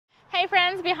Hey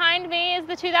friends, behind me is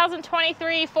the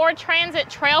 2023 Ford Transit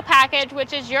Trail Package,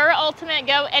 which is your ultimate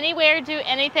go anywhere, do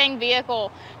anything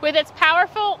vehicle. With its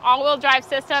powerful all-wheel drive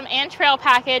system and trail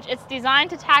package, it's designed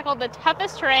to tackle the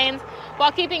toughest terrains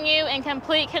while keeping you in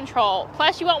complete control.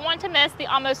 Plus, you won't want to miss the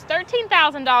almost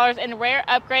 $13,000 in rare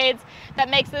upgrades that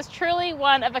makes this truly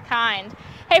one of a kind.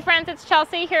 Hey friends, it's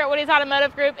Chelsea here at WowWoodys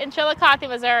Automotive Group in Chillicothe,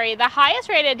 Missouri, the highest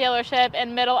rated dealership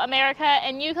in Middle America,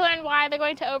 and you can learn why by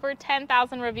going to over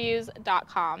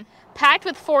 10,000reviews.com. Packed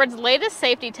with Ford's latest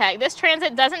safety tech, this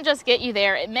Transit doesn't just get you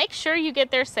there, it makes sure you get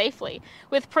there safely.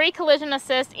 With pre-collision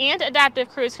assist and adaptive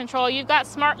cruise control, you've got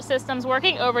smart systems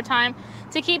working overtime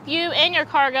to keep you and your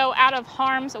cargo out of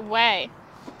harm's way.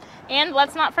 And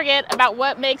let's not forget about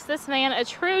what makes this van a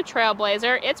true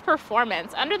trailblazer, its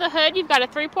performance. Under the hood, you've got a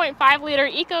 3.5-liter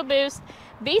EcoBoost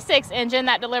V6 engine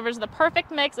that delivers the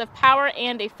perfect mix of power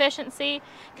and efficiency.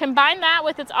 Combine that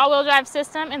with its all-wheel drive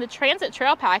system and the Transit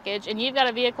Trail Package, and you've got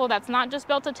a vehicle that's not just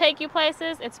built to take you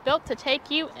places, it's built to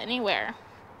take you anywhere.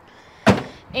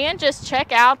 And just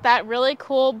check out that really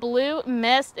cool blue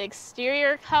mist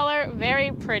exterior color,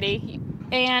 very pretty.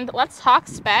 And let's talk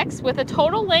specs. With a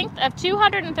total length of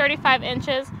 235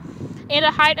 inches and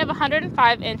a height of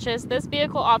 105 inches, this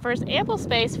vehicle offers ample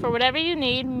space for whatever you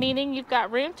need, meaning you've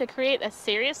got room to create a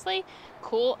seriously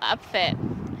cool upfit.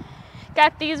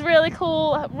 Got these really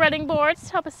cool running boards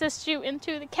to help assist you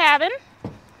into the cabin.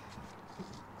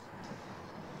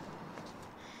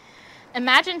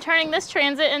 Imagine turning this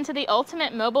Transit into the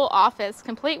ultimate mobile office,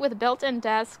 complete with built-in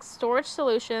desks, storage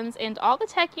solutions, and all the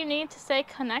tech you need to stay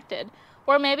connected.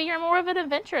 Or maybe you're more of an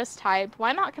adventurous type.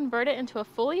 Why not convert it into a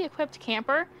fully equipped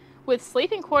camper with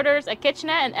sleeping quarters, a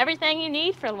kitchenette, and everything you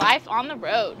need for life on the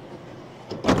road?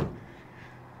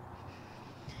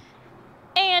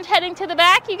 And heading to the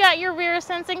back, you got your rear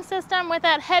sensing system with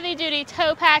that heavy-duty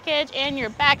tow package and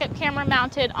your backup camera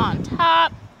mounted on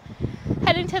top.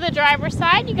 Heading to the driver's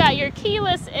side, you got your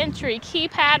keyless entry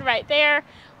keypad right there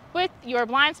with your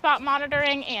blind spot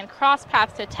monitoring and cross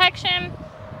path detection,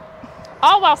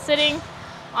 all while sitting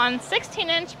on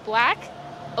 16-inch black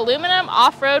aluminum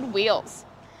off-road wheels.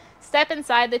 Step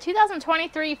inside the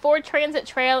 2023 Ford Transit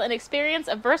Trail and experience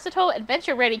a versatile,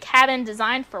 adventure-ready cabin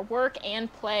designed for work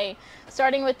and play.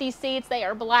 Starting with these seats, they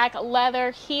are black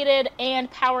leather, heated,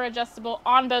 and power adjustable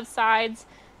on both sides.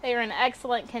 They are in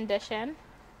excellent condition.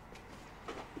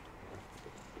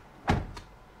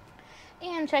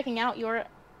 And checking out your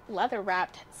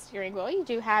leather-wrapped steering wheel, you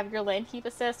do have your lane keep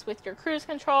assist with your cruise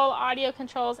control, audio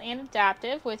controls, and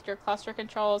adaptive with your cluster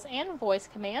controls and voice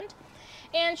command.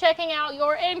 And checking out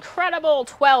your incredible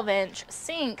 12-inch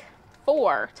Sync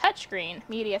 4 touchscreen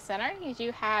media center, you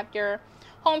do have your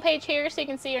homepage here so you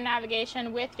can see your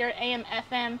navigation with your AM,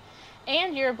 FM,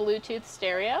 and your Bluetooth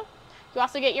stereo. You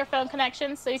also get your phone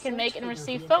connections so you can make and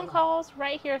receive phone calls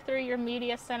right here through your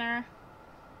media center.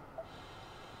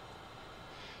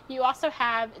 You also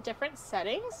have different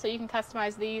settings, so you can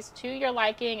customize these to your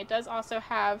liking. It does also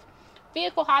have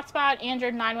vehicle hotspot and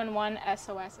your 911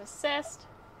 SOS assist.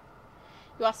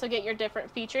 You also get your different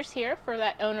features here for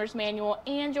that owner's manual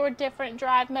and your different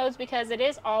drive modes because it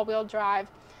is all-wheel drive.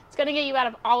 It's going to get you out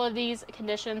of all of these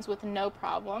conditions with no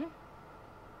problem.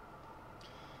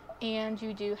 And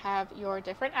you do have your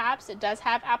different apps. It does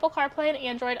have Apple CarPlay and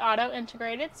Android Auto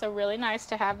integrated, so really nice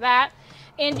to have that.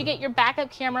 And you get your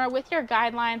backup camera with your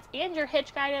guidelines and your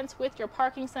hitch guidance with your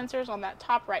parking sensors on that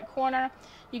top right corner.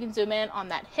 You can zoom in on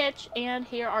that hitch, and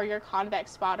here are your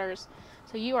convex spotters.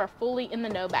 So you are fully in the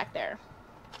know back there.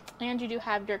 And you do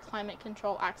have your climate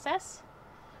control access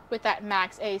with that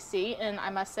max AC, and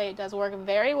I must say it does work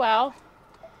very well.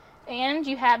 And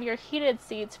you have your heated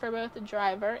seats for both the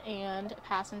driver and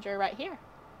passenger right here.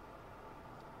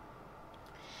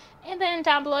 And then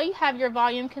down below you have your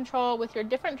volume control with your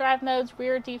different drive modes,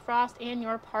 rear defrost, and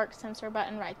your park sensor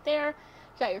button right there.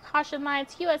 You got your caution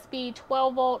lights, USB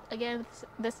 12 volt. Again,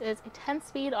 this is a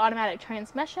 10-speed automatic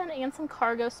transmission and some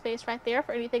cargo space right there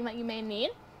for anything that you may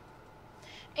need.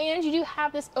 And you do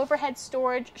have this overhead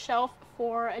storage shelf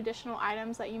for additional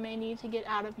items that you may need to get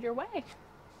out of your way.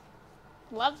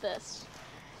 Love this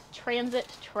Transit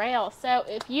Trail. So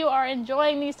if you are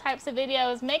enjoying these types of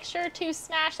videos, make sure to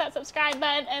smash that subscribe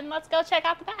button and let's go check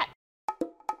out the back.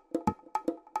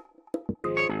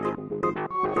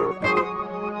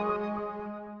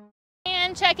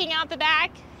 And checking out the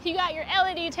back, you got your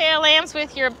LED tail lamps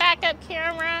with your backup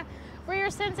camera, rear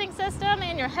sensing system,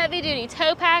 and your heavy-duty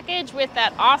tow package with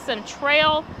that awesome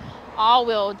Trail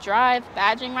all-wheel drive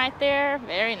badging right there.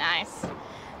 Very nice.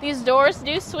 These doors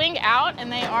do swing out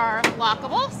and they are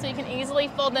lockable, so you can easily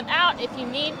fold them out if you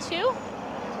need to.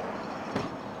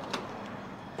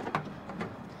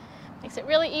 Makes it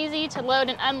really easy to load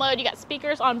and unload. You got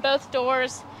speakers on both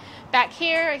doors. Back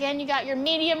here, again, you got your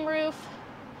medium roof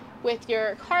with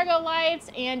your cargo lights,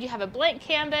 and you have a blank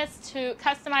canvas to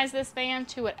customize this van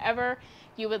to whatever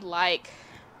you would like.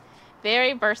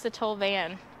 Very versatile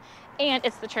van. And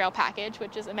it's the trail package,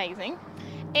 which is amazing.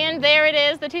 And there it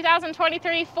is, the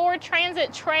 2023 Ford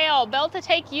Transit Trail, built to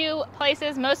take you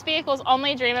places most vehicles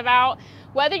only dream about.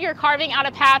 Whether you're carving out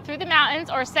a path through the mountains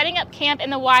or setting up camp in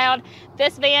the wild,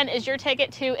 this van is your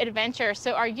ticket to adventure.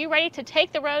 So are you ready to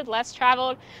take the road less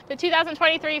traveled? The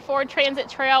 2023 Ford Transit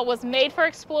Trail was made for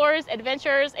explorers,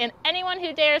 adventurers, and anyone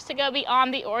who dares to go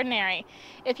beyond the ordinary.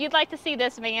 If you'd like to see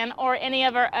this van or any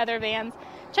of our other vans,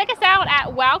 check us out at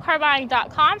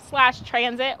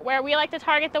wowcarbuying.com/transit, where we like to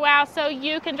target the wow so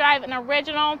you can drive an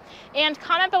original. And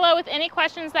comment below with any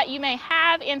questions that you may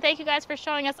have. And thank you guys for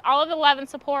showing us all of the love and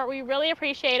support. We really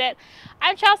appreciate it.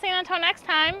 I'm Chelsea, and until next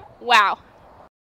time, wow.